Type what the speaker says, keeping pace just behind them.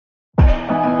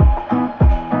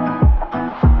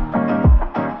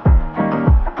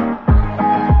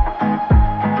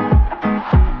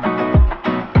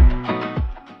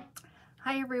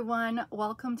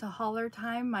welcome to Hauler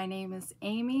Time. My name is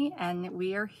Amy and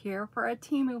we are here for a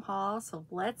Temu haul, so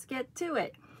let's get to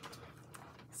it.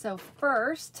 So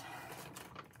first,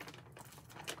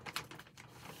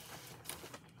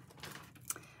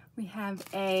 we have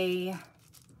I'm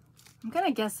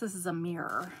gonna guess this is a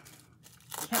mirror.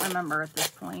 I can't remember at this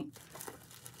point,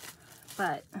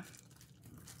 but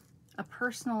a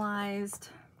personalized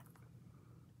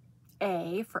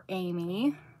A for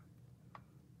Amy.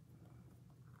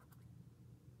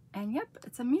 And yep,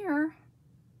 it's a mirror.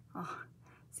 Oh,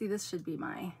 see, this should be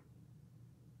my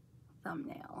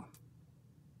thumbnail.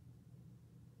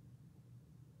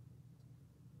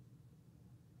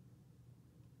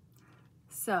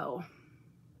 So,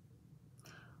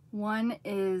 one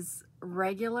is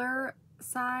regular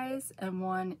size and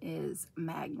one is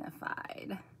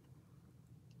magnified.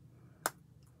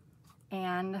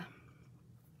 And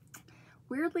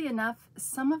weirdly enough,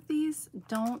 some of these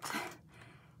don't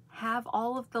have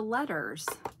all of the letters.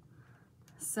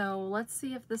 So let's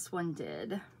see if this one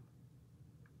did.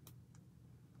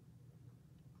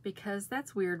 Because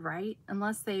that's weird, right?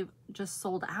 Unless they've just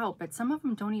sold out, but some of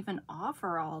them don't even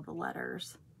offer all the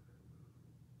letters.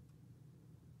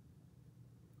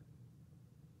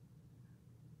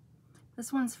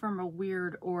 This one's from a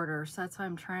weird order, so that's why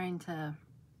I'm trying to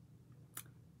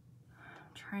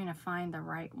find the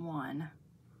right one.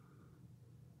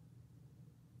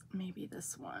 Maybe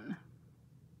this one.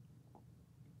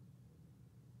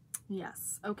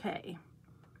 Yes, okay.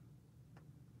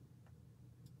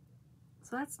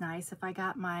 So that's nice if I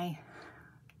got my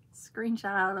screenshot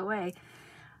out of the way.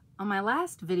 On my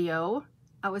last video,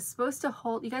 I was supposed to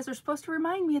hold, you guys are supposed to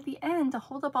remind me at the end to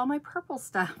hold up all my purple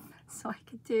stuff so I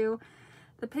could do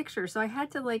the picture. So I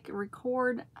had to like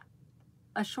record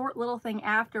a short little thing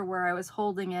after where I was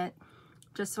holding it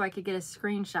just so I could get a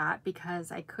screenshot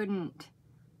because I couldn't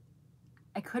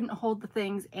hold the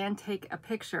things and take a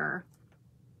picture.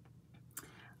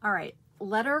 All right,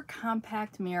 letter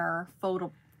compact mirror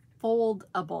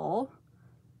foldable.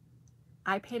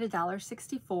 I paid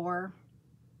 $1.64.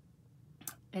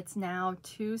 It's now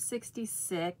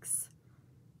 $2.66,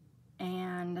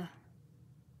 and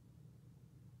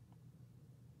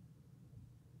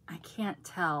I can't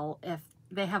tell if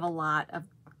they have a lot of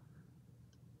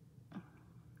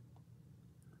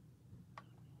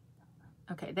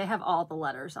okay, they have all the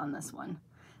letters on this one.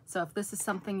 So if this is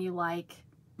something you like,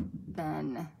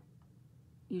 then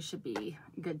you should be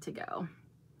good to go.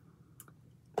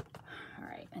 All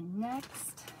right, and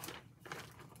next,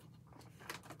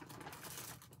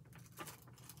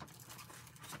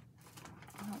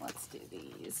 let's do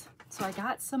these. So I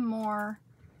got some more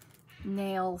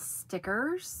nail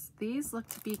stickers. These look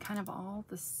to be kind of all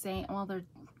the same. Well,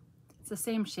 it's the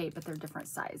same shape, but they're different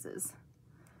sizes.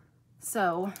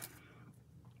 So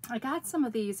I got some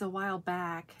of these a while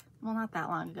back, well, not that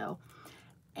long ago,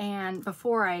 and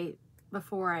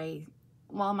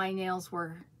while my nails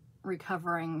were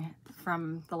recovering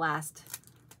from the last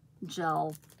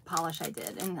gel polish I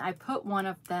did, and I put one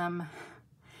of them,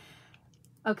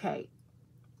 okay,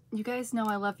 you guys know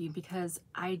I love you because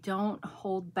I don't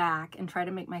hold back and try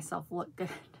to make myself look good.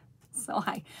 So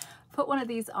I put one of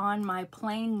these on my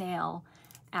plain nail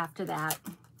after that.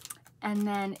 And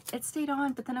then it stayed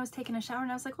on, but then I was taking a shower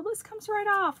and I was like, well, this comes right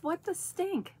off. What the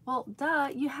stink? Well, duh,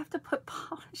 you have to put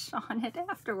polish on it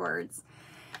afterwards.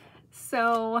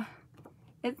 So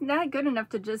it's not good enough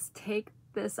to just take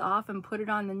this off and put it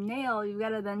on the nail. You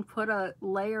gotta then put a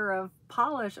layer of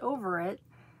polish over it,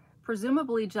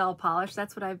 presumably gel polish.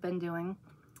 That's what I've been doing.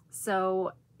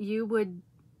 So you would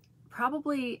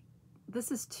probably,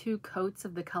 this is 2 coats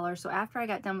of the color. So after I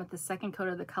got done with the second coat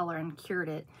of the color and cured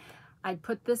it, I'd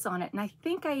put this on it, and I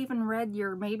think I even read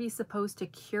you're maybe supposed to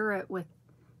cure it with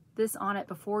this on it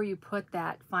before you put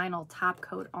that final top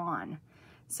coat on.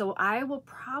 So I will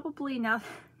probably, now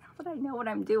that I know what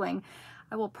I'm doing,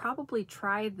 I will probably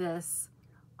try this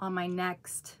on my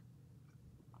next,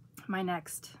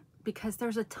 because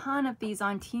there's a ton of these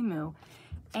on Temu,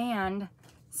 and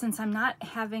since I'm not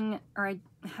having, or I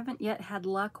haven't yet had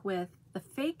luck with the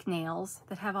fake nails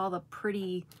that have all the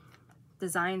pretty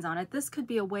designs on it, this could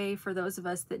be a way for those of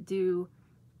us that do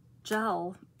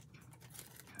gel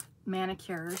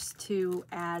manicures to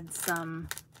add some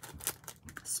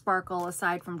sparkle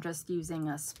aside from just using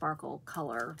a sparkle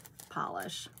color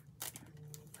polish.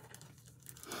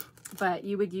 But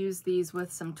you would use these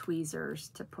with some tweezers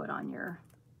to put on your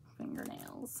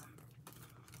fingernails.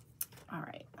 All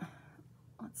right,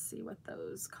 let's see what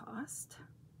those cost.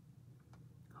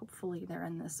 Hopefully they're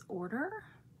in this order.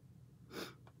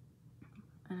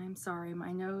 And I'm sorry,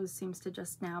 my nose seems to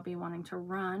just now be wanting to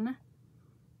run.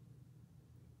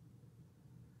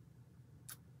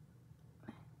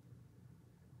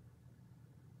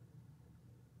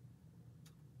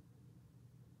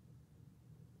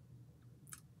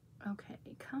 Okay,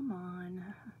 come on.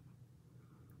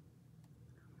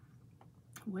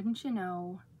 Wouldn't you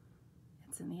know,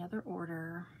 it's in the other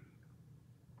order.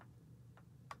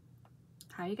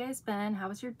 How you guys been? How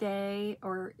was your day,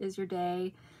 or is your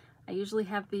day? I usually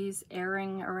have these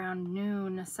airing around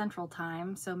noon Central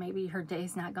Time, so maybe her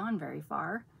day's not gone very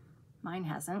far. Mine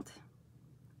hasn't.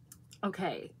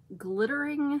 Okay,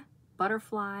 glittering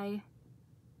butterfly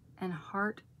and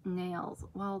heart nails.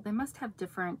 Well, they must have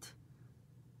different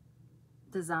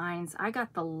designs. I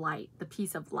got the light, the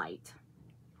piece of light.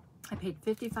 I paid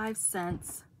 55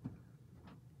 cents.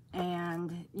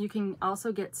 And you can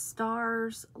also get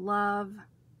stars, love,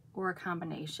 or a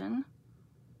combination.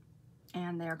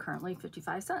 And they're currently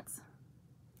 55 cents.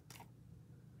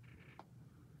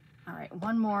 All right,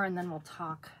 one more and then we'll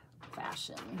talk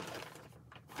fashion.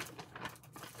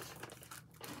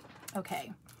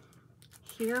 Okay,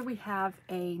 here we have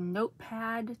a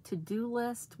notepad to-do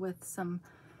list with some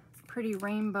pretty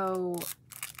rainbow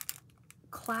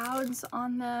clouds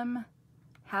on them.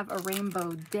 Have a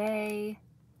rainbow day.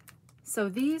 So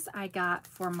these I got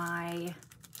for my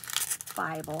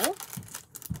Bible.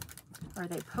 Are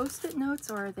they Post-it notes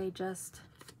or are they just,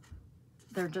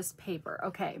 they're just paper?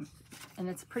 Okay, and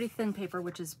it's pretty thin paper,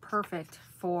 which is perfect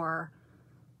for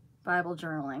Bible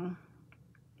journaling.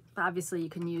 Obviously you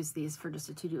can use these for just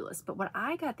a to-do list, but what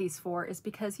I got these for is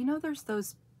because, you know, there's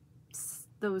those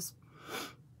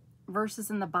verses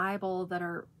in the Bible that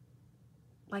are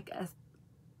like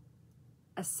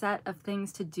a set of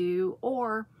things to do,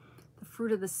 or the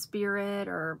fruit of the Spirit,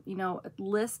 or, you know,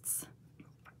 lists.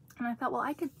 And I thought, well,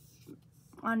 I could,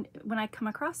 when I come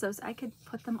across those, I could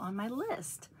put them on my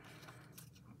list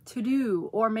to do,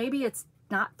 or maybe it's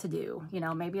not to do, you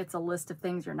know, maybe it's a list of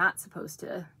things you're not supposed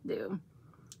to do.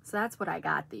 So that's what I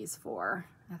got these for.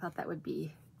 I thought that would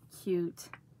be cute.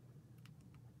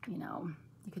 You know,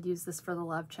 you could use this for the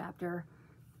love chapter,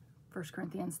 1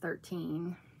 Corinthians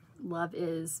 13. Love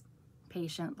is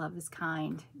patient, love is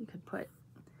kind. You could put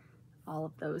all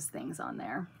of those things on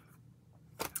there.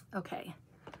 Okay.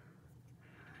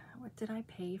 What did I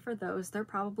pay for those? They're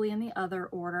probably in the other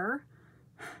order.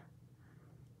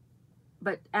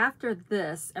 But after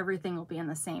this, everything will be in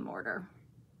the same order.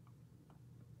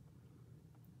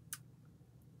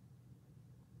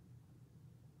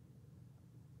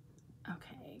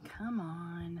 Okay, come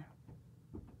on.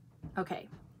 Okay.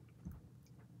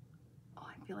 Oh,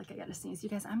 I feel like I gotta sneeze. You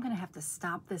guys, I'm gonna have to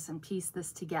stop this and piece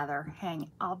this together. Hang,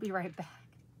 I'll be right back.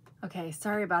 Okay,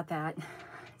 sorry about that.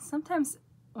 Sometimes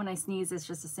when I sneeze, it's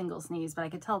just a single sneeze, but I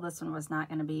could tell this one was not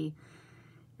gonna be.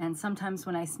 And sometimes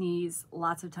when I sneeze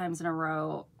lots of times in a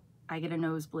row, I get a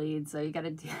nosebleed, so you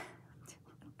gotta do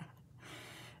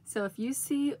So if you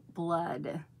see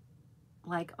blood,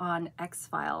 like on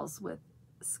X-Files with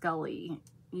Scully,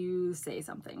 you say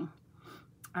something.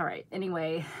 All right,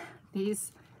 anyway,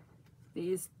 these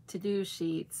to-do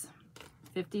sheets,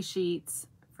 50 sheets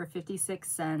for 56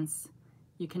 cents.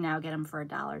 You can now get them for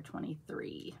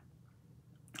 $1.23.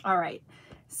 All right,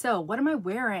 so what am I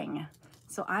wearing?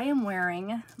 So I am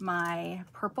wearing my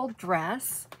purple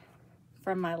dress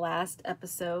from my last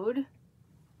episode.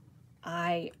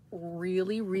 I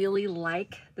really, really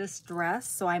like this dress,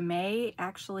 so I may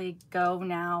actually go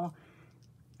now.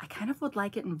 I kind of would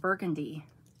like it in burgundy.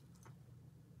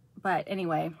 But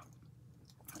anyway,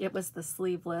 it was the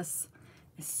sleeveless.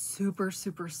 It's super,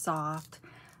 super soft.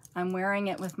 I'm wearing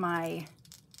it with my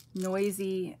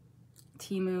noisy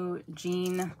Temu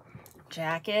jean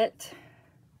jacket.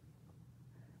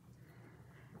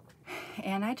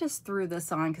 And I just threw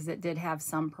this on because it did have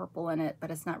some purple in it,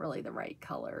 but it's not really the right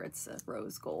color. It's a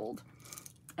rose gold.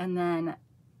 And then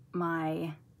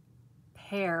my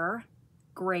Pair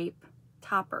grape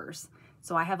toppers.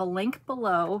 So I have a link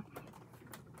below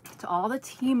to all the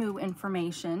Temu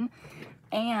information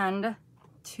and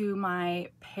to my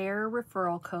Pair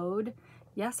referral code.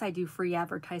 Yes, I do free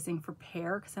advertising for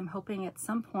Pair because I'm hoping at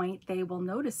some point they will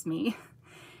notice me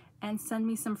and send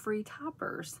me some free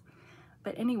toppers.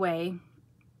 But anyway,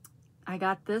 I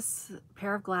got this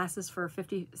pair of glasses for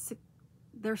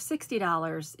they're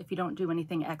 $60 if you don't do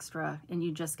anything extra and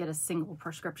you just get a single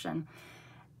prescription.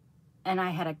 And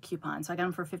I had a coupon, so I got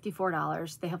them for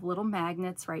 $54. They have little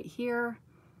magnets right here,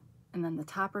 and then the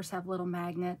toppers have little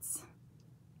magnets.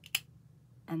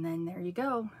 And then there you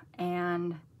go.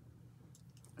 And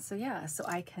so yeah, so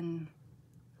I can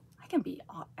be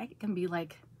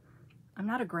like, I'm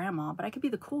not a grandma, but I could be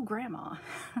the cool grandma.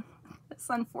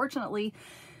 So unfortunately,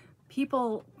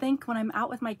 people think when I'm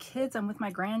out with my kids, I'm with my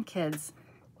grandkids.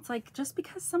 It's like, just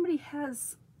because somebody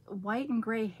has white and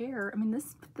gray hair, I mean,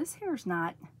 this hair's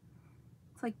not,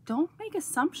 it's like, don't make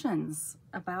assumptions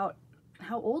about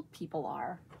how old people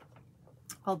are.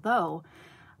 Although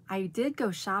I did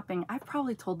go shopping, I've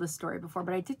probably told this story before,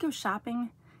 but I did go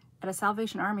shopping at a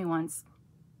Salvation Army once,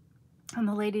 and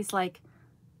the lady's like,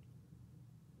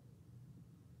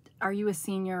 are you a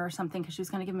senior or something? Because she was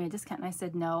going to give me a discount, and I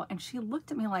said no, and she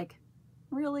looked at me like,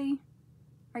 really?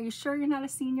 Are you sure you're not a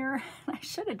senior? And I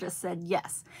should have just said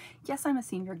yes. Yes, I'm a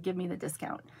senior. Give me the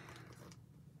discount.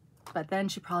 But then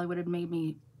she probably would have made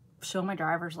me show my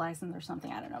driver's license or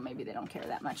something. I don't know. Maybe they don't care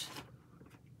that much.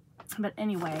 But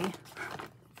anyway,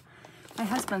 my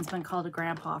husband's been called a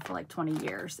grandpa for like 20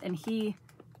 years, and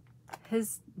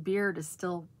his beard is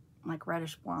still like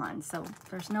reddish blonde, so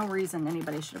there's no reason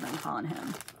anybody should have been calling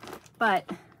him. But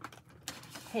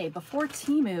hey, before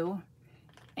Temu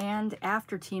and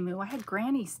after Temu, I had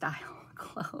granny style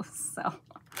clothes, so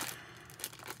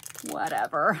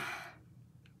whatever.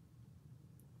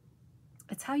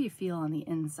 It's how you feel on the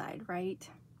inside, right?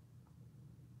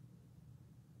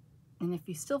 And if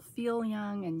you still feel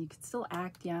young and you can still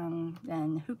act young,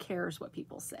 then who cares what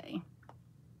people say?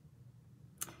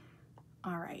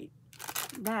 All right,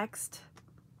 next,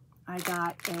 I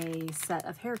got a set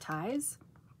of hair ties.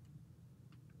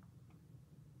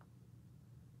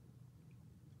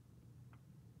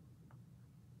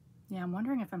 Yeah, I'm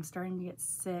wondering if I'm starting to get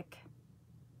sick.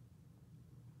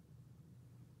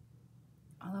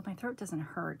 Although my throat doesn't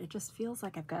hurt, it just feels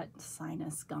like I've got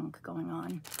sinus gunk going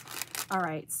on. All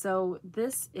right, so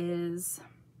this is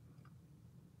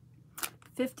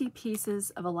 50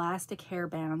 pieces of elastic hair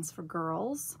bands for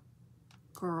girls.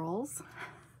 Girls.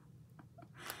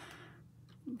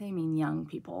 They mean young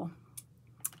people.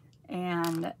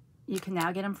 And you can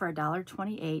now get them for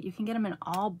 $1.28. You can get them in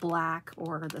all black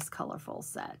or this colorful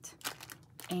set.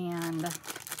 And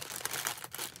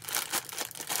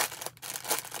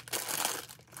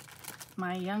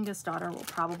my youngest daughter will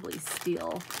probably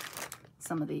steal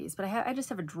some of these, but I just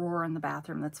have a drawer in the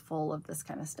bathroom that's full of this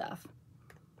kind of stuff.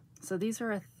 So these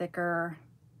are a thicker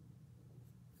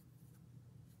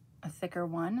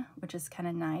one, which is kind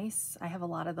of nice. I have a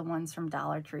lot of the ones from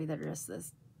Dollar Tree that are just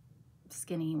this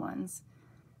skinny ones,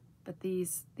 but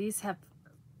these have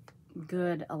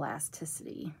good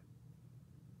elasticity.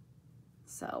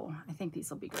 So I think these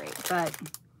will be great, but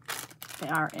they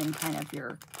are in kind of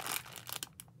your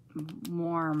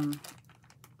warm,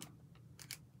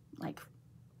 like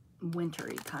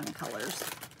wintry kind of colors.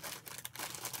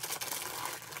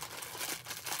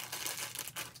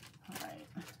 All right.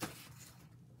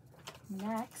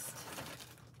 Next,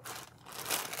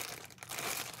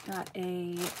 got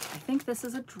I think this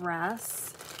is a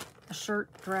dress, a shirt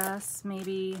dress,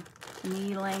 maybe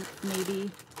knee length, maybe.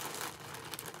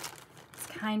 It's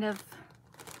kind of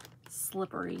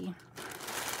slippery.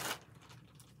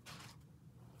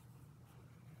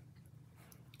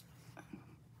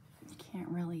 Can't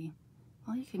really,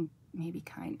 well, you can maybe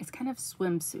it's kind of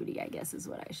swimsuity, I guess is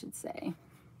what I should say.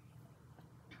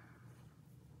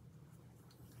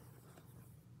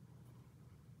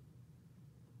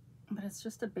 But it's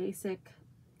just a basic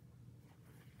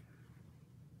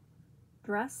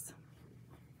dress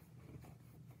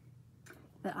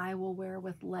that I will wear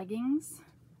with leggings.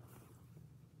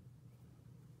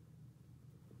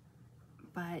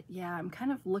 But yeah, I'm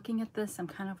kind of looking at this, I'm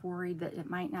kind of worried that it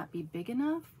might not be big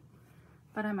enough,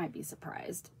 but I might be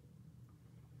surprised.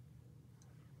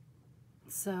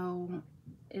 So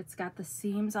it's got the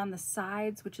seams on the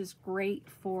sides, which is great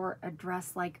for a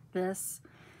dress like this.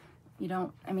 You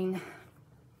don't, I mean,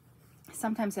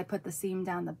 sometimes I put the seam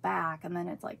down the back and then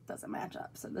it's like, doesn't match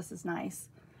up. So this is nice.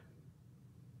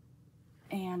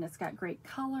 And it's got great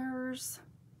colors.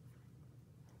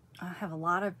 I have a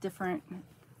lot of different,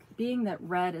 being that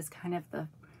red is kind of the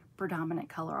predominant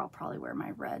color, I'll probably wear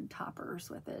my red toppers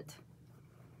with it.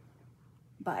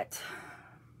 But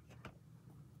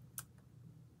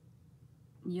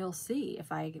you'll see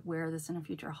if I wear this in a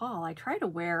future haul. I try to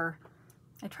wear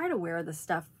the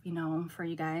stuff, you know, for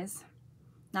you guys.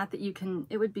 Not that you can,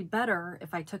 it would be better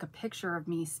if I took a picture of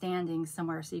me standing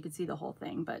somewhere so you could see the whole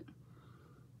thing, but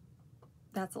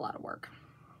that's a lot of work.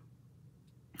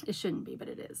 It shouldn't be, but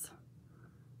it is.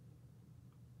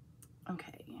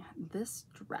 Okay, this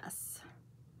dress,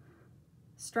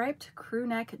 striped crew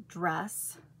neck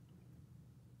dress.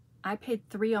 I paid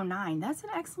 $3.09. That's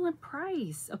an excellent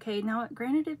price. Okay, now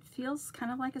granted it feels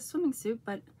kind of like a swimming suit,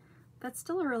 but that's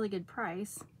still a really good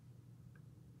price.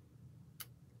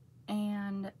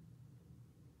 And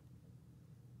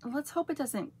let's hope it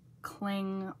doesn't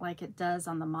cling like it does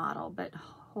on the model, but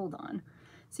hold on.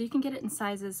 So you can get it in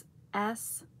sizes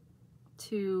S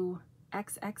to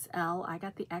XXL. I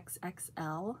got the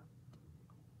XXL,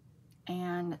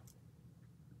 and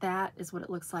that is what it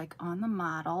looks like on the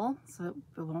model. So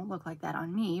it won't look like that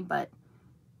on me, but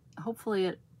hopefully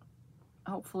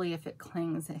if it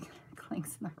clings in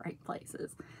the right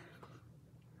places.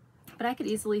 But I could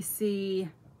easily see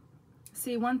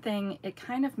one thing, it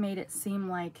kind of made it seem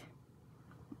like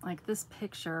this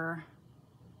picture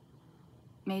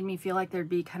made me feel like there'd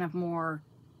be kind of more,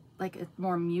 like it's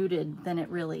more muted than it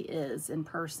really is in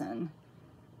person.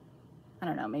 I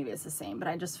don't know, maybe it's the same, but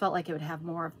I just felt like it would have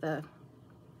more of the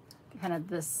kind of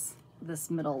this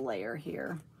middle layer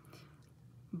here.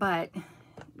 But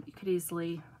you could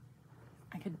easily,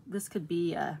 this could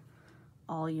be a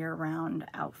all year round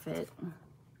outfit,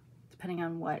 depending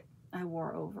on what I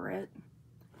wore over it.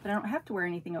 But I don't have to wear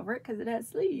anything over it because it has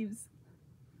sleeves.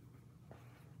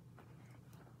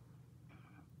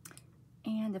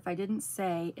 And if I didn't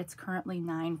say, it's currently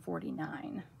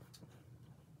 $9.49.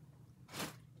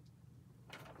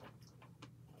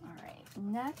 All right,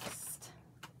 next.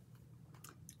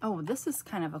 Oh, this is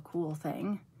kind of a cool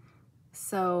thing.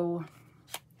 So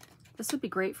this would be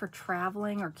great for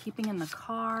traveling or keeping in the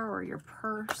car or your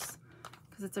purse,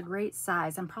 because it's a great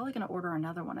size. I'm probably going to order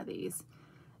another one of these.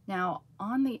 Now,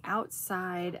 on the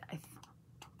outside,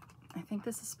 I think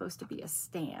this is supposed to be a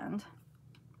stand.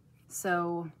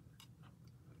 So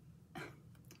I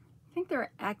think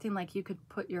they're acting like you could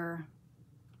put your,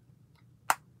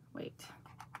 wait.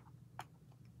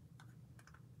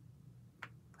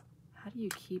 How do you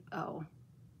keep, oh.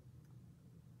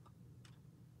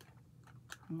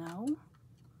 No.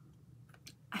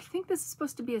 I think this is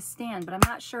supposed to be a stand, but I'm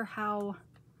not sure how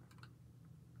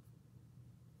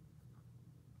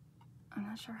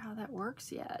that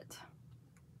works yet.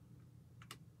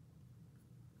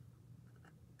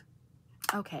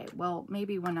 Okay, well,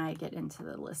 maybe when I get into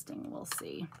the listing, we'll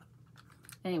see.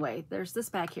 Anyway, there's this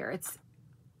back here.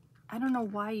 I don't know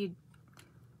why you,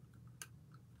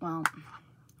 well,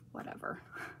 whatever.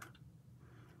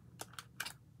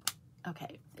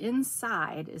 Okay,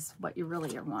 inside is what you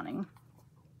really are wanting.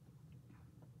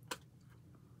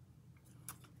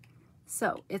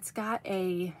 So it's got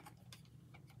a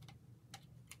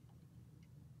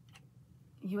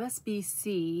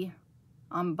USB-C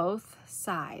on both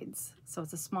sides. So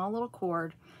it's a small little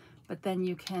cord, but then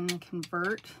you can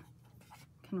convert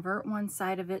one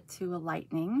side of it to a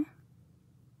lightning.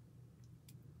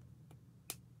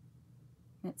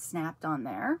 It's snapped on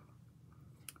there.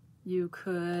 You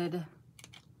could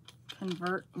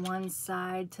convert one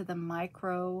side to the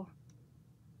micro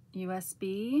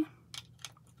USB.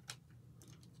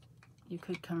 You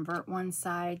could convert one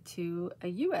side to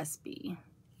a USB.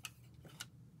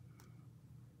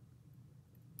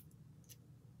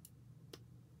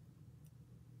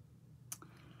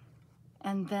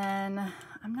 And then,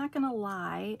 I'm not gonna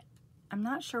lie, I'm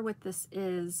not sure what this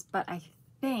is, but I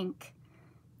think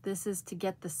this is to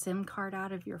get the SIM card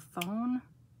out of your phone,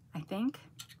 I think.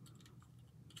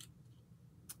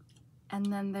 And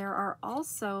then there are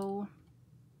also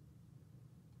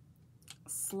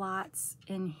slots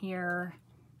in here,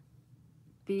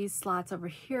 these slots over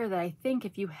here, that I think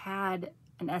if you had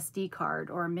an SD card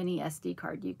or a mini SD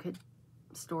card, you could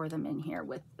store them in here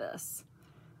with this.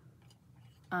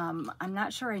 I'm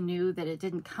not sure I knew that it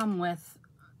didn't come with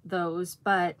those,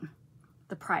 but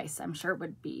the price, I'm sure,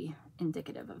 would be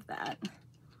indicative of that.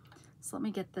 So let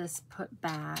me get this put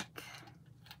back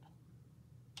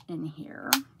in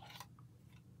here.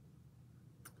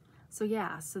 So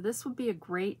yeah, so this would be a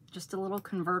great, just a little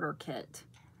converter kit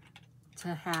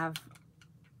to have,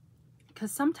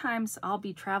 because sometimes I'll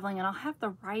be traveling and I'll have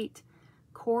the right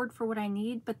cord for what I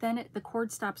need, but then the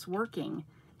cord stops working.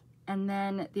 And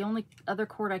then the only other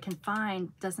cord I can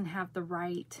find doesn't have the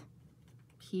right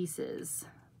pieces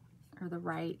or the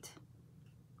right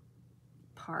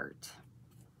part.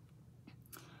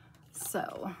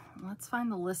 So let's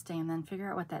find the listing and then figure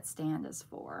out what that stand is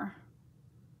for.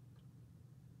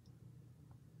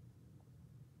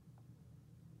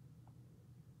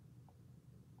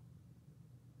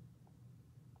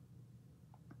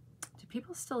 Do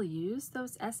people still use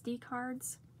those SD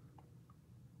cards?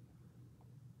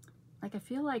 Like, I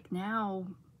feel like now,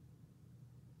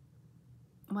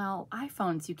 well,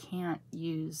 iPhones you can't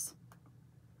use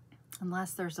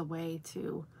unless there's a way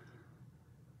to,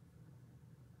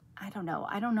 I don't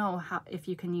know how, if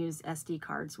you can use SD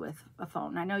cards with a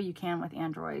phone. I know you can with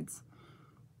Androids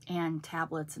and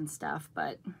tablets and stuff,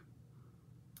 but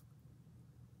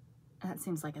that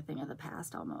seems like a thing of the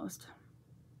past almost.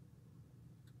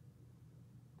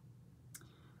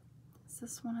 Is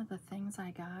this one of the things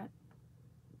I got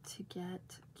to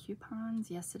get coupons?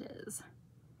 Yes, it is.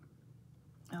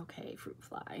 Okay, fruit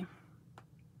fly.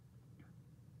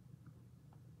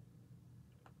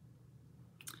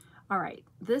 All right,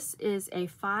 this is a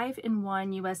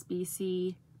 5-in-1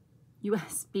 USB-C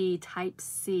USB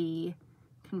Type-C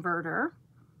converter.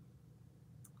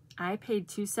 I paid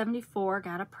 $274,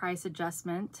 got a price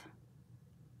adjustment.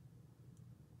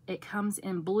 It comes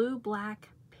in blue, black,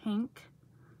 pink,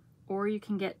 or you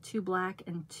can get 2 black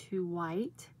and 2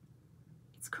 white.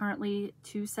 It's currently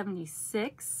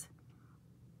 $276.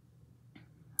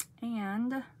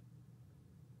 And I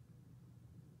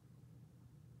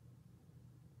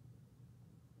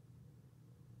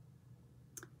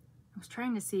was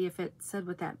trying to see if it said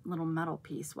what that little metal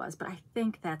piece was, but I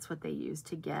think that's what they use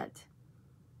to get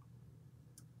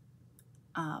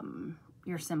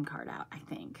your SIM card out, I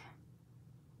think.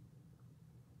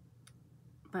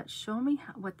 But show me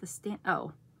what the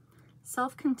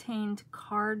self-contained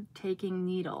card taking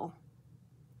needle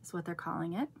is what they're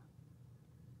calling it.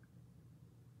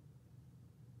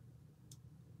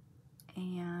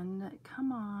 And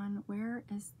come on, where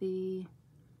is the,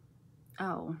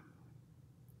 oh,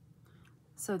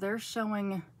 so they're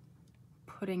showing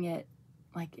putting it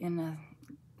like in a,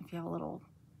 if you have a little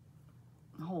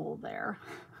hole there.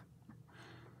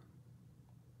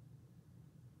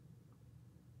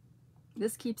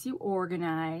 This keeps you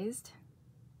organized.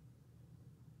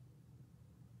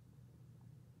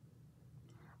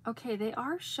 Okay, they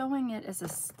are showing it as a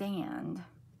stand.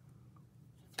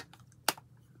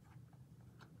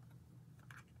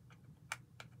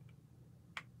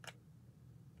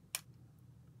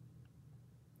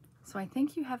 So I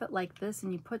think you have it like this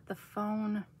and you put the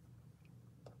phone,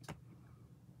 I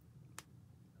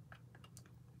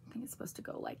think it's supposed to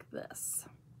go like this.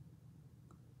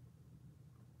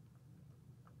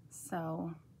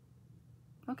 So,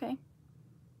 okay.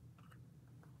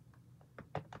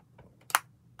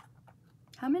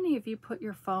 How many of you put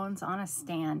your phones on a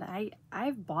stand?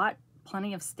 I've bought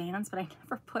plenty of stands, but I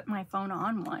never put my phone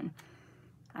on one.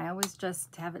 I always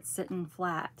just have it sitting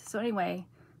flat. So anyway,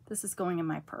 this is going in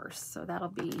my purse, so that'll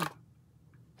be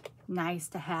nice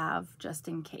to have just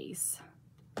in case.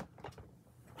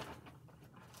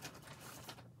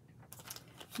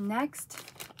 Next,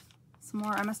 some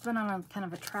more. I must have been on a kind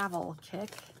of a travel kick.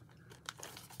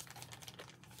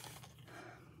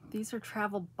 These are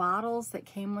travel bottles that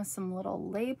came with some little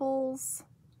labels.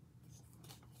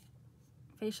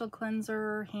 Facial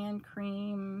cleanser, hand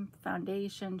cream,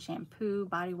 foundation, shampoo,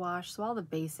 body wash. So all the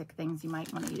basic things you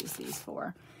might want to use these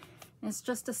for. And it's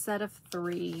just a set of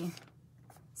 3.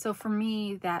 So for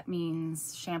me, that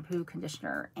means shampoo,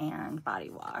 conditioner, and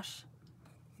body wash.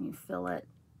 You fill it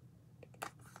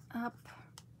up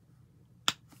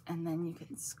and then you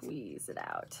can squeeze it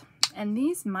out. And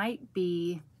these might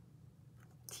be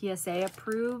TSA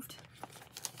approved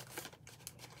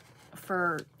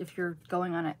for if you're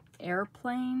going on an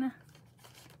airplane.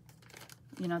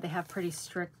 You know, they have pretty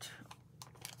strict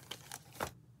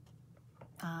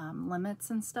limits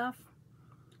and stuff.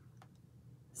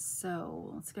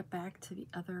 So let's get back to the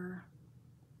other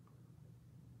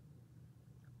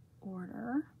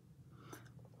order.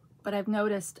 But I've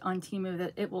noticed on Temu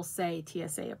that it will say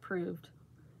TSA approved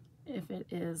if it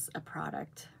is a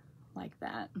product like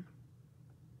that.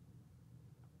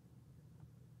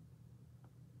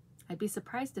 I'd be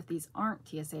surprised if these aren't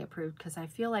TSA approved because I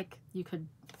feel like you could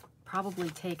probably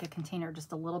take a container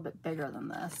just a little bit bigger than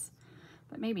this,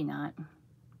 but maybe not.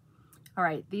 All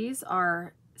right, these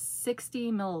are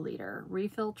 60 milliliter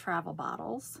refill travel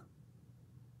bottles.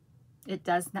 It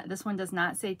does not, this one does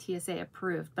not say TSA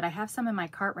approved, but I have some in my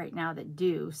cart right now that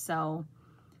do. So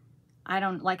I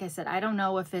don't, like I said, I don't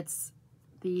know if it's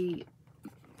the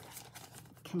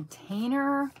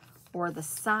container or the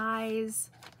size.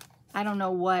 I don't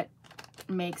know what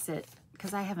makes it,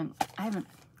 because have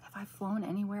I flown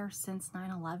anywhere since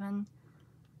 9/11?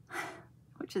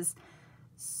 Which is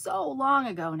so long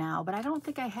ago now, but I don't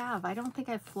think I have. I don't think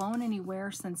I've flown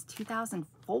anywhere since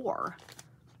 2004.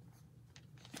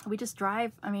 We just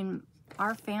drive. I mean,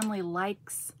 our family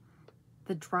likes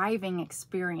the driving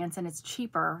experience and it's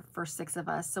cheaper for 6 of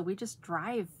us. So we just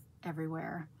drive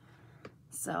everywhere.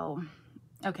 So,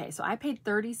 okay. So I paid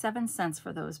 37 cents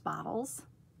for those bottles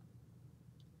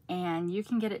and you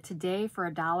can get it today for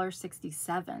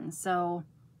 $1.67. So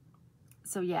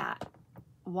yeah,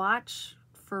 watch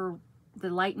for the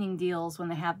lightning deals when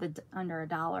they have the under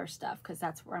 $1 stuff, because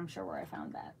that's where I'm sure where I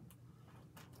found that.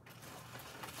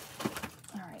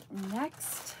 All right,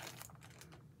 next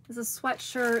is a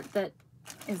sweatshirt that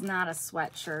is not a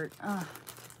sweatshirt. Ugh.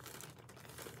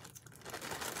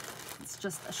 It's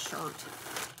just a shirt.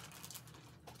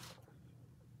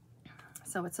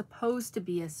 So it's supposed to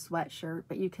be a sweatshirt,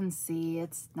 but you can see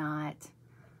it's not.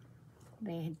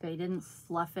 They didn't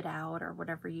fluff it out or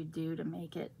whatever you do to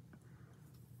make it.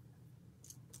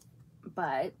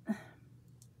 But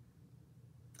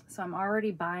So I'm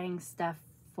already buying stuff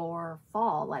for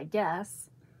fall, I guess.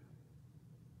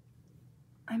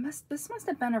 This must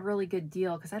have been a really good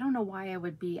deal, because I don't know why I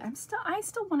would be. I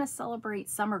still want to celebrate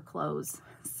summer clothes.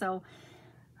 So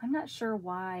I'm not sure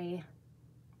why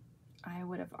I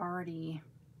would have already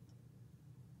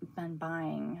been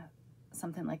buying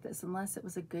something like this unless it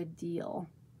was a good deal.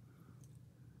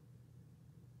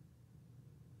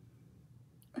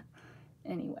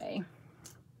 Anyway,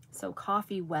 so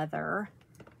coffee weather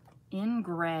in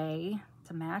gray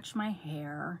to match my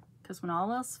hair, because when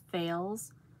all else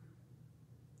fails,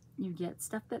 you get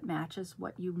stuff that matches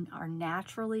what you are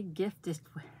naturally gifted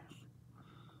with.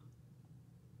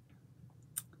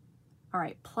 All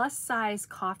right, plus size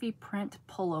coffee print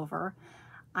pullover.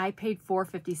 I paid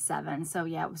 $4.57, so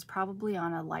yeah, it was probably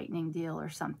on a lightning deal or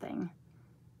something.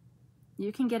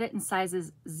 You can get it in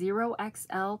sizes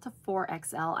 0XL to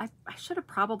 4XL. I should have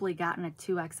probably gotten a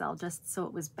 2XL just so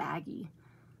it was baggy.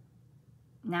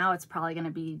 Now it's probably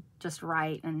gonna be just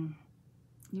right, and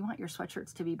you want your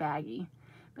sweatshirts to be baggy.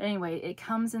 But anyway, it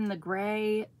comes in the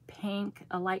gray, pink,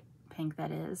 a light pink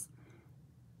that is,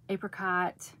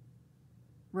 apricot,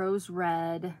 rose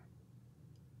red,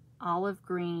 olive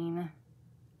green,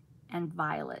 and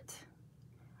violet.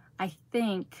 I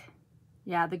think,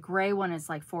 yeah, the gray one is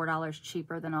like $4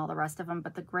 cheaper than all the rest of them,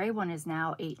 but the gray one is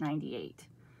now $8.98.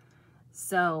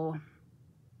 So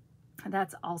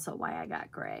that's also why I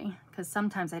got gray, because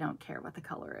sometimes I don't care what the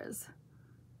color is.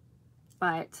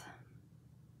 But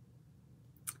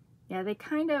yeah, they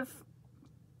kind of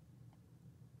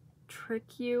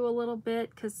trick you a little bit,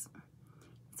 because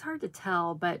it's hard to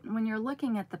tell, but when you're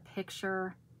looking at the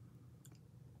picture,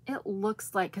 it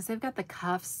looks like, because they've got the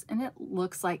cuffs, and it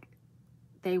looks like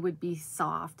they would be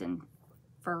soft and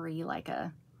furry like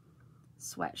a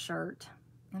sweatshirt.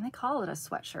 And they call it a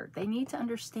sweatshirt. They need to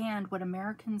understand what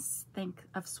Americans think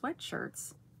of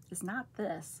sweatshirts is not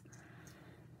this.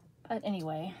 But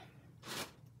anyway,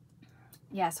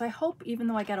 yeah, so I hope even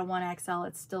though I got a 1XL,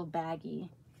 it's still baggy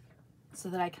so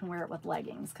that I can wear it with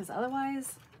leggings, because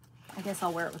otherwise, I guess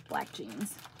I'll wear it with black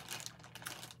jeans.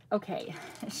 Okay,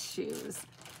 shoes.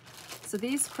 So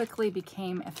these quickly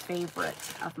became a favorite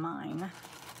of mine.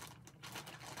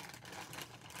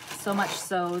 So much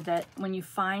so that when you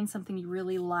find something you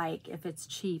really like, if it's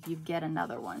cheap, you get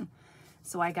another one.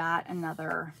 So I got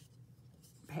another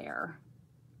pair,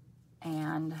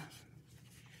 and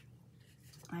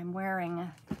I'm wearing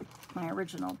my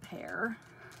original pair.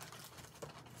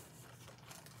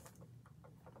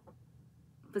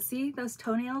 But see those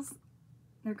toenails?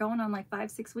 They're going on like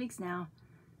 5-6 weeks now.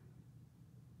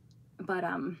 But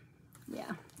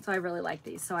yeah, so I really like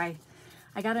these. So I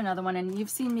got another one, and you've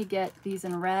seen me get these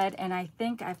in red, and I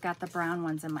think I've got the brown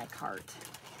ones in my cart.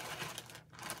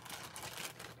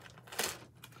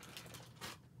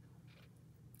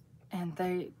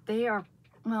 And they are,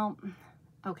 well,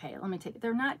 okay, let me take it.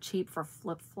 They're not cheap for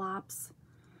flip-flops,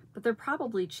 but they're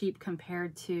probably cheap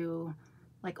compared to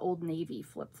like Old Navy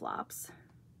flip-flops.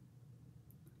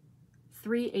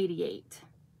 $3.88.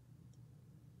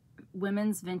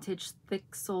 Women's vintage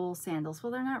thick sole sandals.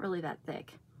 Well, they're not really that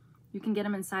thick. You can get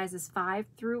them in sizes 5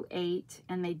 through 8,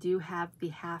 and they do have the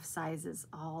half sizes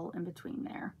all in between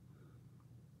there.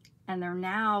 And they're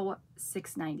now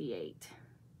 $6.98.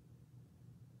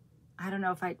 I don't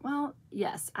know if well,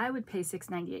 yes, I would pay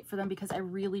 $6.98 for them because I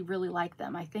really, really like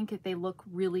them. I think if they look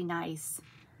really nice.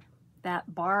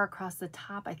 That bar across the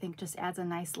top, I think, just adds a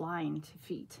nice line to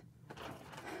feet.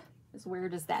 As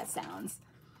weird as that sounds.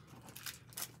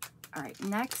 All right,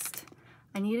 next,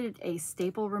 I needed a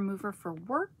staple remover for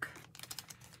work.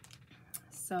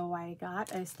 So I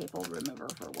got a staple remover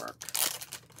for work.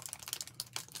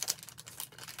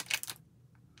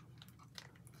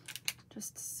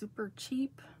 Just super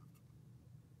cheap.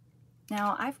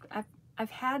 Now I've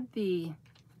had the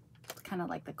kind of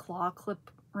like the claw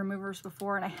clip removers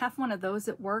before, and I have one of those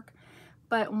at work,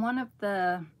 but one of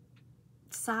the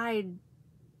side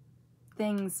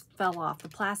things fell off, the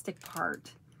plastic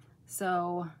part.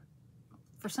 So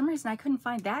for some reason I couldn't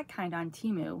find that kind on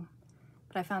Temu,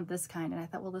 but I found this kind, and I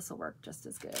thought, well, this will work just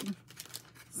as good.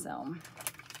 So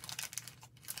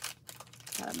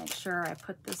gotta make sure I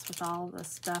put this with all the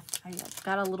stuff. I've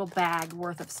got a little bag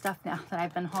worth of stuff now that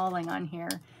I've been hauling on here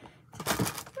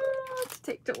to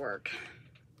take to work.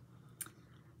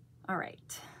 All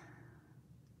right.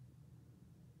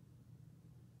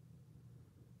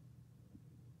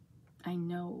 I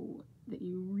know that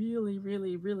you really,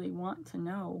 really, really want to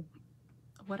know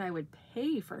what I would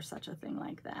pay for such a thing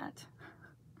like that.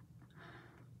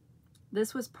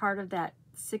 This was part of that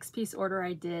 6-piece order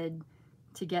I did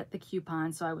to get the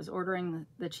coupon. So I was ordering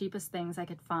the cheapest things I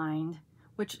could find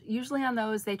which usually on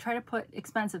those, they try to put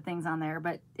expensive things on there,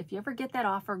 but if you ever get that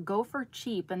offer, go for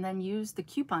cheap and then use the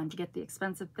coupon to get the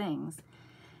expensive things.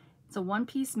 It's a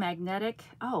one-piece magnetic.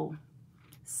 Oh,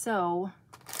 so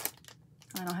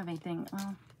I don't have anything.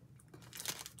 Well,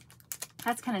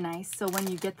 that's kind of nice. So when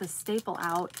you get the staple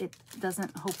out, it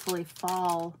doesn't hopefully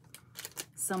fall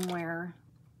somewhere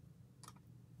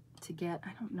to get,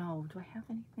 I don't know, do I have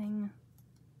anything?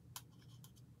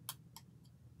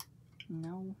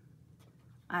 No,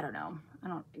 I don't know.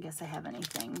 I guess I have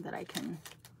anything that I can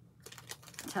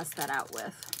test that out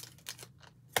with.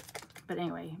 But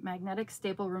anyway, magnetic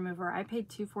staple remover. I paid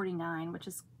 $2.49, which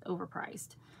is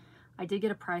overpriced. I did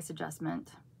get a price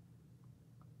adjustment,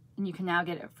 and you can now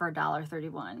get it for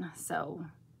 $1.31. So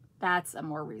that's a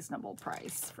more reasonable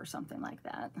price for something like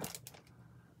that.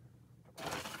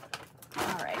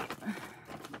 All right.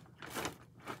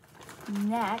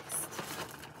 Next,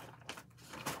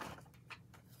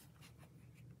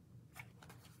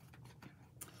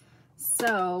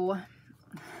 so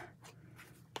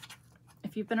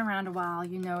if you've been around a while,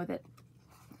 you know that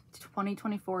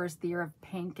 2024 is the year of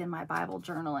pink in my Bible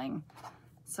journaling.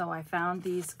 So I found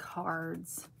these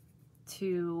cards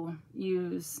to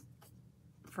use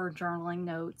for journaling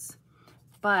notes,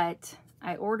 but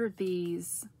I ordered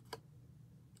these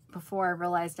before I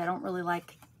realized I don't really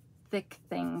like thick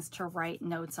things to write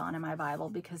notes on in my Bible,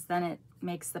 because then it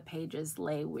makes the pages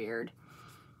lay weird.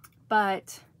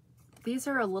 But these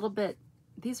are a little bit,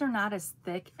 these are not as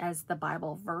thick as the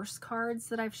Bible verse cards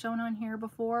that I've shown on here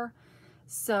before.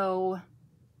 So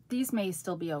these may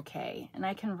still be okay. And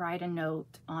I can write a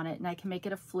note on it, and I can make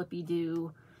it a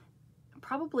flippy-do.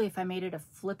 Probably if I made it a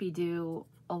flippy-do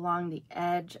along the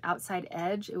edge, outside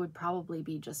edge, it would probably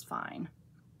be just fine.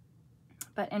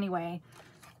 But anyway,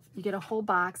 you get a whole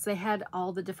box. They had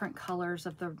all the different colors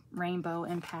of the rainbow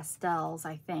in pastels,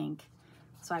 I think.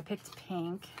 So I picked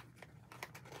pink.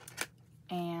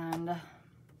 And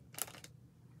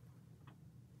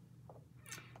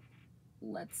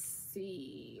let's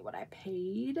see what I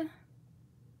paid.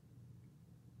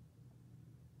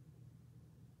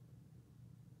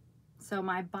 So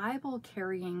my Bible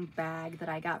carrying bag that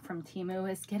I got from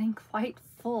Temu is getting quite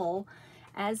full,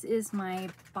 as is my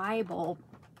Bible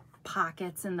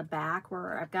pockets in the back,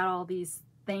 where I've got all these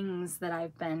things that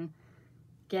I've been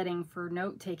getting for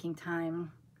note-taking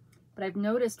time. But I've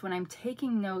noticed when I'm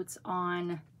taking notes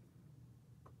on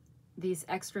these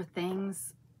extra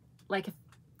things, like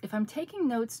if I'm taking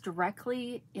notes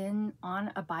directly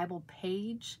on a Bible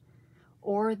page,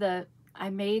 or I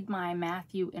made my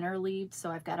Matthew interleaved,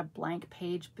 so I've got a blank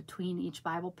page between each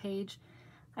Bible page.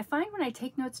 I find when I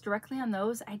take notes directly on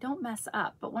those, I don't mess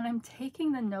up. But when I'm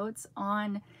taking the notes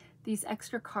on these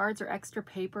extra cards or extra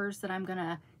papers that I'm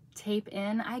gonna tape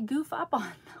in, I goof up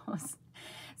on those.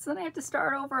 So then I have to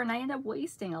start over, and I end up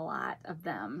wasting a lot of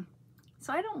them.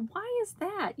 So why is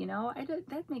that? You know,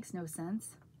 that makes no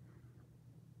sense.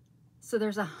 So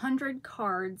there's 100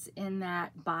 cards in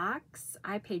that box.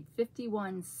 I paid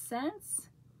 51 cents.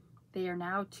 They are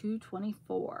now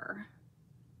 $2.24.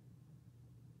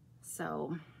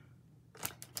 So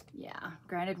yeah,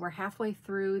 granted, we're halfway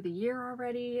through the year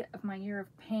already of my year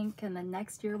of pink, and the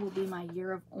next year will be my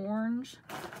year of orange.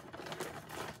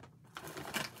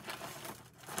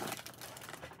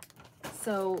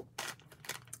 So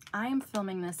I'm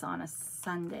filming this on a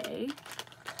Sunday,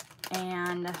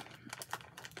 and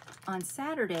on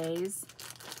Saturdays,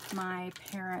 my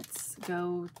parents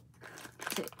go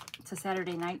to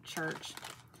Saturday night church.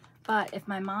 But if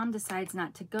my mom decides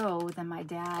not to go, then my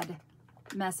dad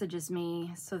messages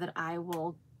me so that I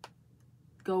will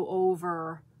go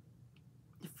over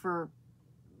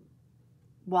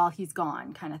while he's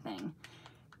gone, kind of thing.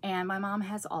 And my mom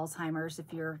has Alzheimer's,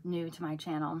 if you're new to my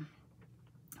channel.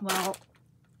 Well,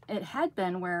 it had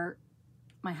been where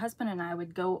my husband and I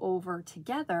would go over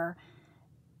together,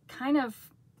 kind of,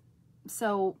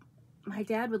 so my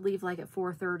dad would leave like at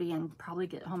 4:30 and probably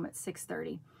get home at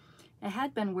 6:30. It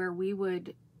had been where we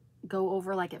would go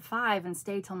over like at 5 and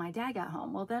stay till my dad got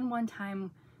home. Well, then one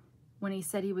time when he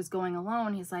said he was going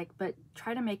alone, he's like, but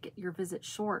try to make your visit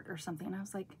short or something. And I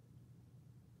was like,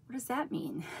 what does that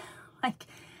mean? Like,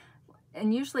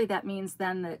 and usually that means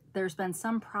then that there's been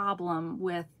some problem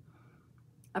with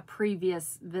a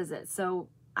previous visit. So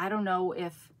I don't know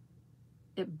if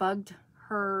it bugged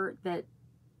her that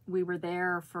we were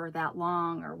there for that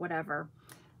long or whatever.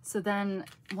 So then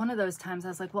one of those times I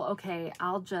was like, well, okay,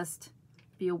 I'll just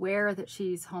be aware that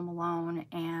she's home alone,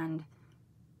 and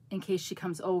in case she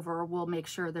comes over, we'll make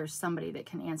sure there's somebody that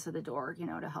can answer the door, you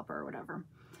know, to help her or whatever.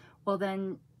 Well,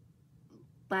 then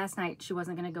last night she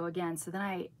wasn't going to go again. So then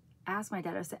I asked my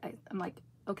dad, I'm like,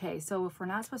 okay, so if we're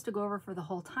not supposed to go over for the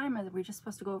whole time, are we just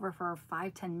supposed to go over for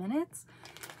 5-10 minutes?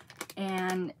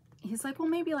 And he's like, well,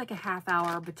 maybe like a half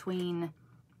hour between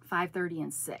 5:30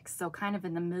 and 6. So kind of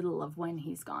in the middle of when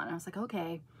he's gone. I was like,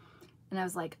 okay. And I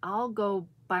was like, I'll go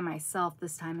by myself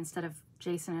this time instead of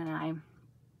Jason and I,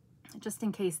 just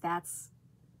in case that's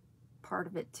part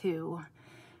of it too.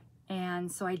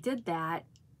 And so I did that,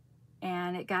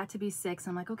 and it got to be 6.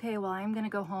 I'm like, okay, well, I'm going to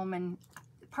go home. And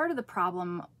part of the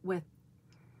problem with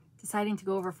deciding to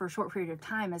go over for a short period of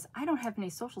time is I don't have any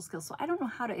social skills, so I don't know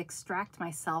how to extract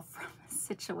myself from a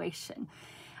situation.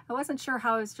 I wasn't sure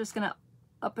how I was just going to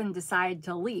up and decide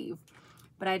to leave,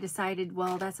 but I decided,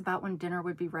 well, that's about when dinner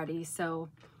would be ready. So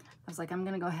I was like, I'm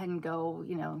going to go ahead and go,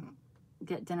 you know,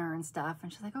 get dinner and stuff.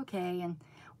 And she's like, okay. And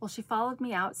well, she followed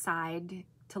me outside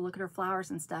to look at her flowers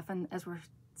and stuff. And as we're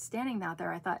standing out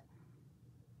there, I thought,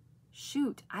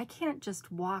 shoot, I can't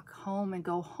just walk home and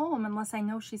go home unless I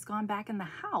know she's gone back in the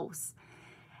house.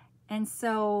 And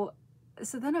so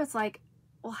then I was like,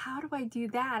 well, how do I do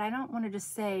that? I don't want to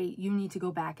just say, you need to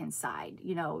go back inside,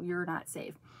 you know, you're not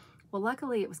safe. Well,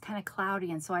 luckily it was kind of cloudy,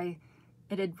 and so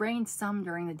it had rained some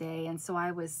during the day, and so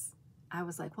I was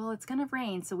like, well, it's gonna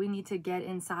rain, so we need to get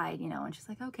inside, you know. And she's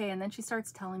like, okay. And then she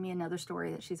starts telling me another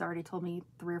story that she's already told me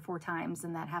 3 or 4 times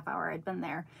in that half hour I'd been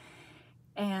there.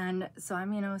 And so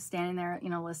I'm, you know, standing there, you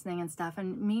know, listening and stuff.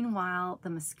 And meanwhile, the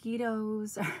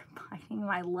mosquitoes are biting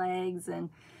my legs,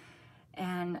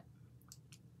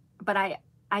 but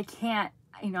I can't,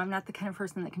 you know, I'm not the kind of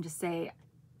person that can just say,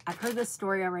 I've heard this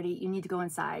story already, you need to go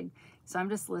inside. So I'm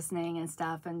just listening and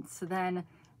stuff. And so then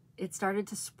it started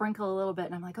to sprinkle a little bit,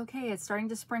 and I'm like, okay, it's starting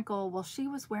to sprinkle. Well, she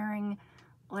was wearing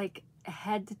like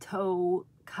head to toe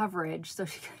coverage so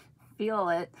she could feel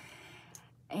it.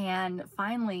 And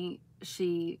finally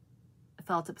she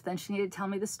felt it, but then she needed to tell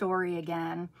me the story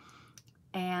again.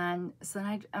 And so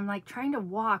then I'm like trying to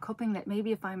walk, hoping that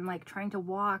maybe if I'm like trying to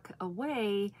walk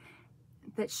away,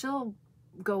 that she'll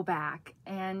go back.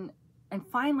 And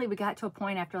finally we got to a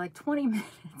point after like 20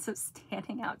 minutes of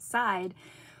standing outside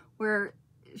where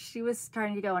she was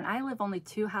starting to go. And I live only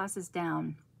 2 houses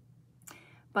down,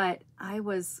 but I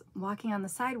was walking on the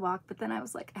sidewalk, but then I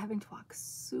was like having to walk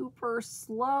super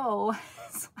slow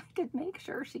so I could make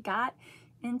sure she got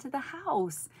into the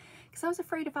house, because I was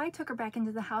afraid if I took her back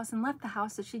into the house and left the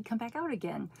house that she'd come back out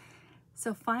again.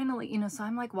 So finally, you know, so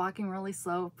I'm like walking really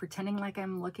slow, pretending like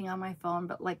I'm looking on my phone,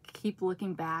 but like keep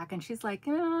looking back. And she's like,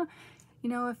 you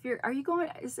know,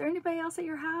 is there anybody else at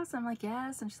your house? I'm like,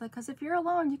 yes. And she's like, because if you're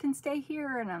alone, you can stay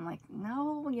here. And I'm like,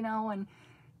 no, you know. And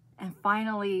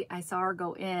finally I saw her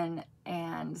go in,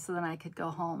 and so then I could go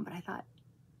home. But I thought,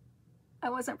 I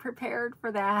wasn't prepared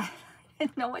for that. I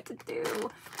didn't know what to do.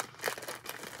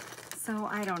 So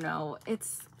I don't know. I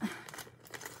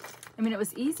mean, it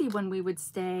was easy when we would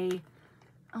stay.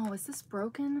 Oh, is this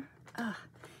broken? Ugh.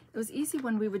 It was easy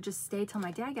when we would just stay till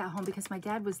my dad got home, because my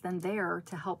dad was then there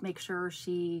to help make sure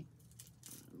she,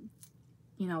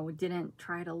 you know, didn't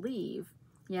try to leave.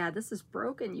 Yeah, this is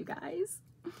broken, you guys.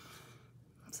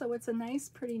 So it's a nice,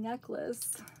 pretty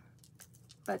necklace,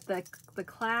 but the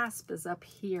clasp is up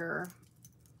here.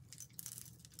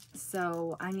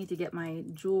 So I need to get my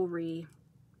jewelry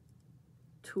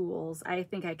tools. I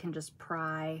think I can just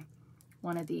pry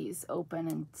one of these open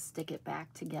and stick it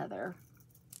back together.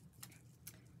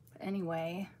 But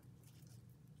anyway,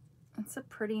 it's a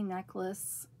pretty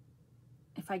necklace.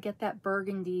 If I get that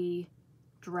burgundy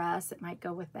dress, it might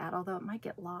go with that, although it might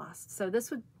get lost. So this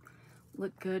would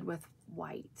look good with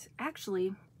white.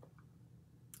 Actually,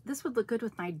 this would look good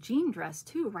with my jean dress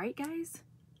too, right guys?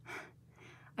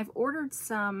 I've ordered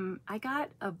some. I got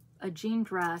a jean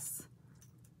dress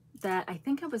that I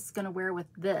think I was gonna wear with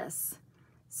this.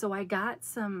 So I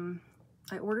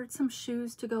ordered some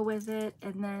shoes to go with it,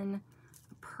 and then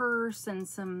a purse and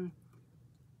some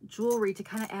jewelry to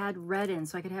kind of add red in,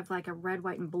 so I could have like a red,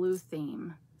 white, and blue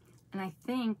theme. And I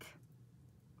think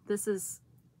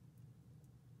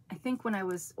when I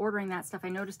was ordering that stuff, I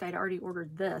noticed I'd already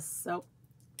ordered this, so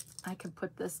I could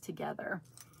put this together.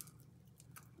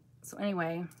 So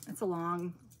anyway, it's a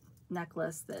long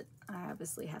necklace that I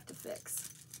obviously have to fix.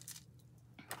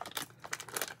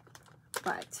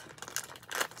 But,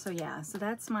 so yeah, so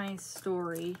that's my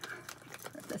story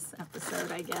for this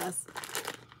episode, I guess.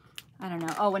 I don't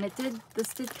know. Oh, and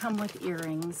this did come with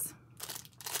earrings.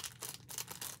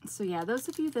 So yeah, those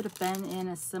of you that have been in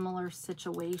a similar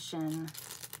situation,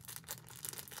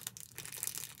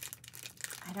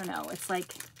 I don't know, it's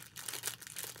like,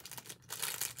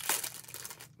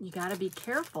 you got to be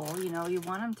careful, you know, you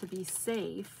want them to be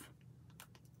safe.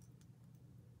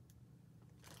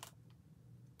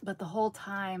 But the whole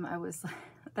time I was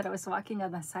walking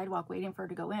on the sidewalk waiting for her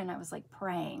to go in, I was like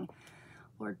praying,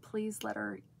 Lord, please let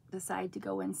her decide to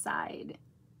go inside,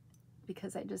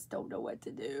 because I just don't know what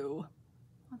to do.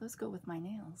 Well, those go with my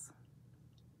nails.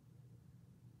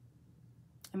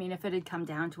 I mean, if it had come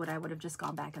down to it, I would have just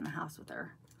gone back in the house with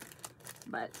her.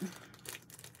 But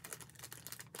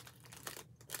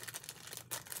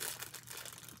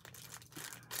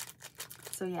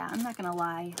so yeah, I'm not gonna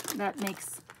lie, that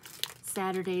makes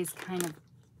Saturdays kind of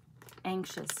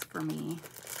anxious for me,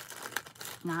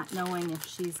 not knowing if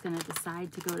she's gonna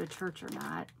decide to go to church or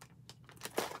not.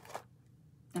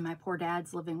 And my poor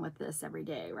dad's living with this every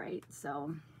day, right?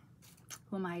 So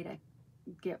who am I to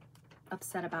get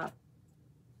upset about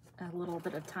a little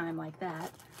bit of time like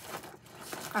that?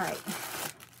 All right.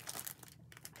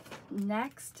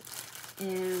 Next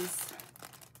is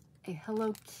a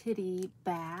Hello Kitty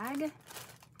bag.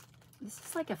 This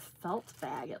is like a felt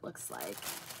bag, it looks like.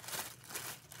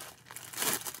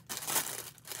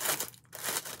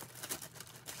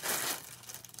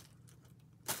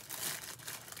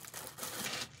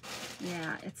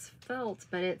 Yeah, it's felt,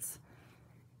 but it's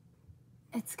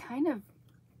kind of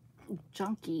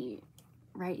junky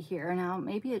right here. Now,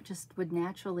 maybe it just would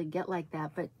naturally get like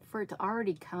that, but for it to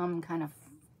already come kind of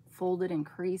folded and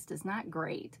creased is not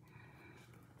great.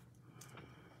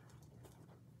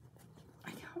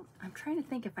 I'm trying to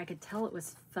think if I could tell it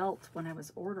was felt when I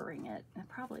was ordering it. It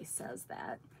probably says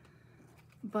that.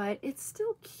 But it's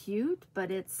still cute,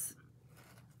 but it's...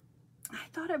 I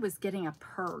thought I was getting a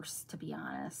purse, to be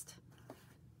honest.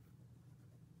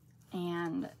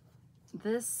 And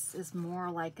this is more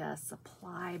like a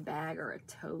supply bag or a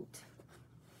tote.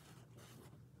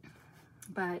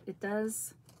 But it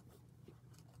does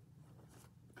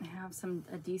have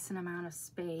a decent amount of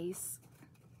space.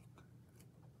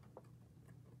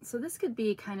 So this could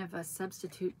be kind of a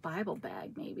substitute Bible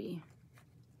bag, maybe,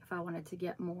 if I wanted to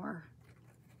get more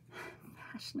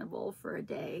fashionable for a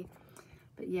day.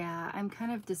 But yeah, I'm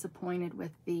kind of disappointed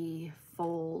with the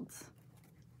folds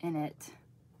in it.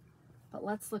 But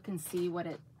let's look and see what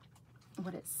it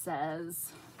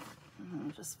says.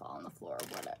 Just fall on the floor,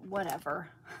 whatever.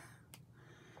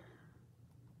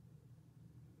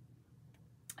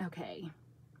 Okay.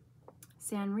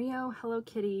 Sanrio Hello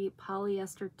Kitty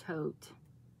polyester tote.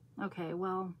 Okay,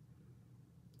 well,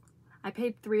 I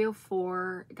paid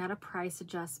 $304, got a price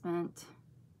adjustment.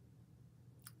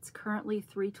 It's currently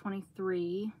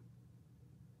 $323.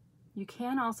 You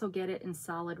can also get it in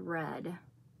solid red.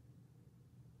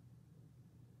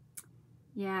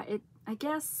 Yeah, I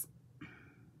guess,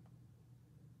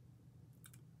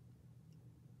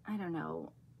 I don't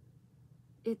know.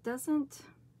 It doesn't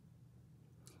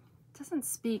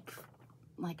speak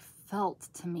like felt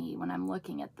to me when I'm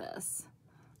looking at this.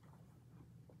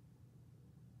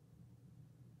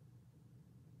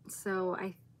 So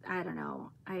I don't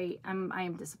know. I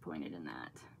am disappointed in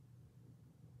that.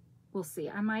 We'll see.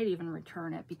 I might even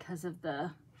return it because of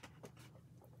the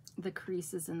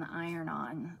creases in the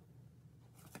iron-on.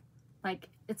 Like,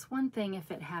 it's one thing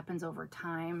if it happens over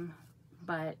time,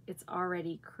 but it's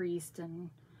already creased and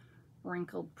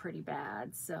wrinkled pretty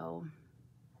bad, so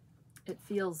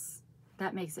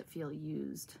that makes it feel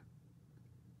used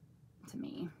to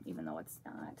me, even though it's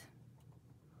not.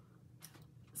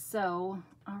 So,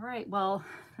 all right, well,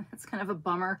 that's kind of a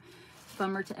bummer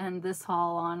to end this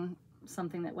haul on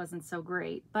something that wasn't so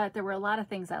great, but there were a lot of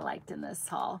things I liked in this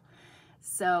haul.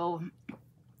 So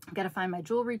I've got to find my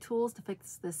jewelry tools to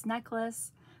fix this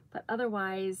necklace, but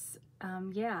otherwise,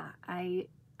 yeah, I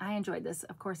enjoyed this.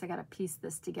 Of course, I got to piece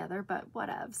this together, but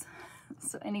whatevs.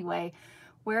 So anyway,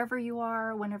 wherever you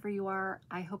are, whenever you are,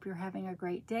 I hope you're having a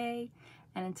great day,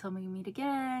 and until we meet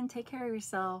again, take care of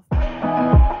yourself.